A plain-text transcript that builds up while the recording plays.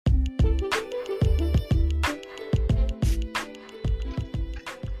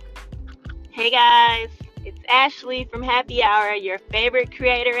Hey guys, it's Ashley from Happy Hour, your favorite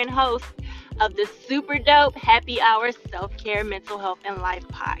creator and host of the super dope Happy Hour Self Care, Mental Health, and Life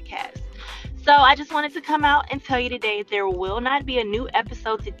podcast. So, I just wanted to come out and tell you today there will not be a new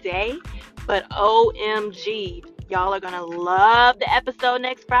episode today, but OMG, y'all are going to love the episode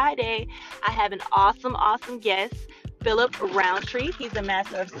next Friday. I have an awesome guest, Philip Roundtree. He's a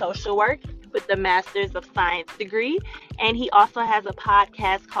Master of Social Work with the Master's of Science degree, and he also has a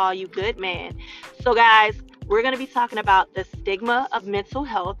podcast called You Good Man. So, guys, we're going to be talking about the stigma of mental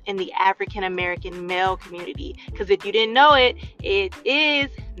health in the African American male community. Because if you didn't know it, it is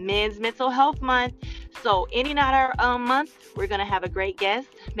Men's Mental Health Month. So, any night or month, we're going to have a great guest.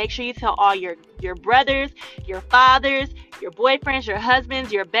 Make sure you tell all your brothers, your fathers, your boyfriends, your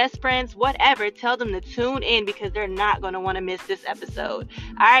husbands, your best friends, whatever. Tell them to tune in because they're not going to want to miss this episode.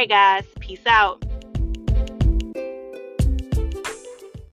 All right, guys. Peace out.